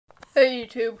Hey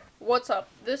YouTube, what's up?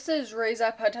 This is Ray's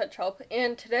iPod Touch Help,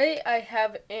 and today I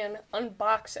have an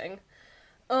unboxing.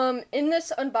 In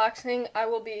this unboxing, I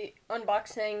will be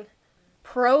unboxing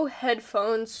Pro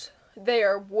headphones. They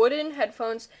are wooden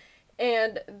headphones,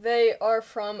 and they are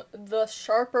from the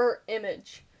Sharper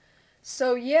Image.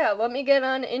 So yeah, let me get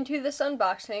on into this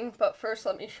unboxing, but first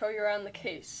let me show you around the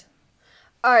case.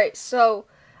 Alright, so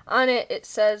on it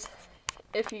says,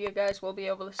 if you guys will be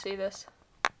able to see this,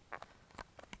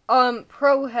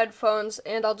 Pro headphones,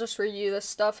 and I'll just review this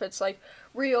stuff. It's like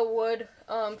real wood,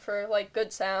 for like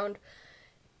good sound,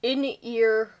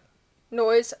 in-ear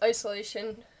noise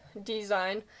isolation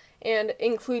design, and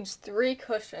includes 3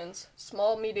 cushions,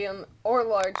 small, medium, or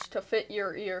large, to fit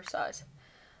your ear size.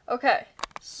 Okay,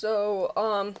 so,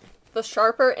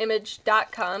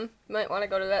 thesharperimage.com, you might want to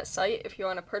go to that site if you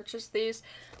want to purchase these,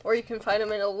 or you can find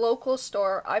them in a local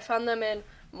store. I found them in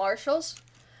Marshall's.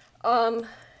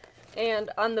 And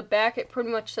on the back, it pretty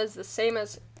much says the same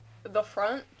as the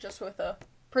front, just with a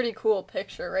pretty cool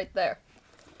picture right there.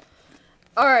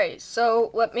 Alright,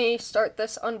 so let me start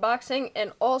this unboxing.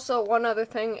 And also, one other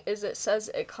thing is it says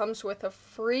it comes with a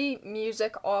free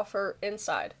music offer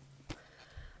inside.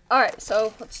 Alright,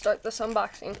 so let's start this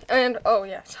unboxing. And, oh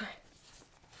yeah, sorry.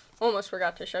 Almost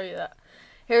forgot to show you that.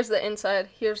 Here's the inside.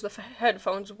 Here's the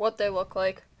headphones, what they look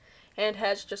like. And it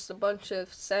has just a bunch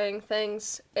of saying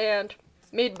things. And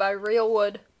made by real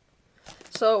wood.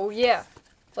 So yeah,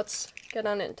 let's get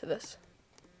on into this.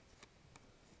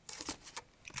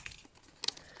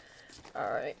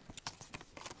 Alright.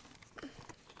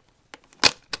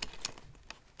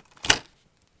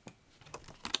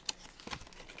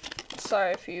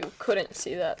 Sorry if you couldn't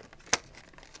see that.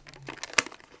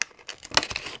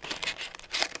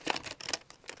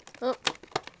 Oh,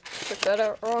 took that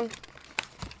out wrong.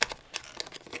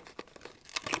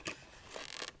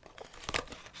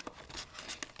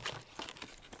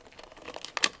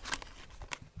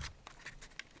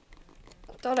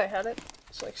 Thought I had it.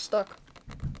 It's like stuck.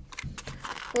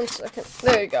 1 second.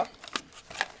 There you go.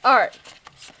 Alright.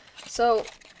 So,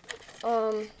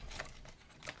 let's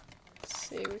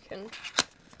see, we can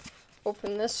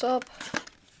open this up.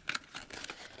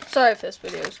 Sorry if this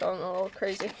video is going a little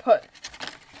crazy, but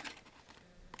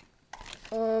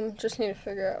just need to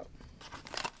figure out.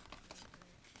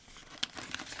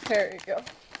 There you go.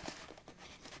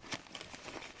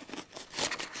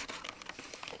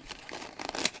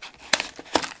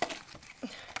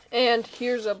 And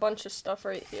here's a bunch of stuff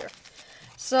right here.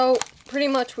 So, pretty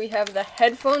much we have the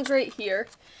headphones right here,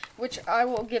 which I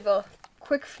will give a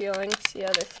quick feeling, see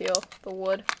how they feel, the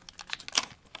wood.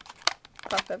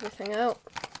 Pop everything out.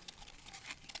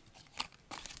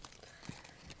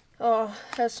 Oh,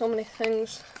 it has so many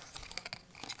things.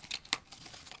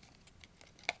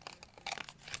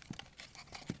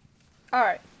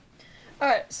 Alright,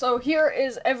 so here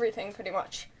is everything pretty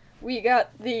much. We got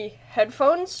the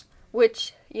headphones,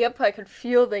 which, yep, I could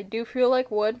feel, they do feel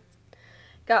like wood.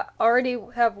 Already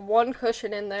have 1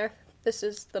 cushion in there. This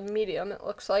is the medium, it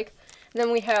looks like. And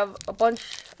then we have a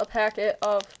packet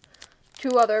of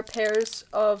 2 other pairs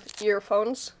of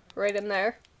earphones right in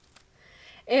there.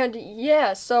 And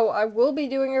yeah, so I will be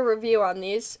doing a review on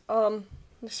these.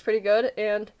 It's pretty good,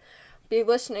 and be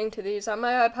listening to these on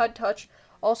my iPod Touch.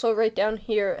 Also, right down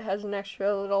here, it has an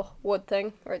extra little wood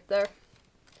thing right there.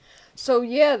 So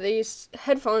yeah, these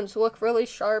headphones look really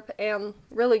sharp and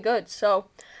really good. So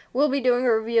we'll be doing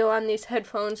a review on these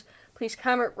headphones. Please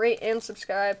comment, rate, and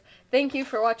subscribe. Thank you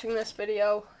for watching this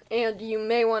video. And you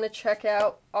may want to check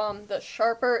out the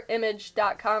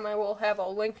sharperimage.com. I will have a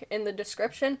link in the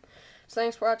description. So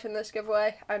thanks for watching this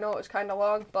giveaway. I know it was kind of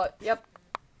long, but yep.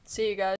 See you guys.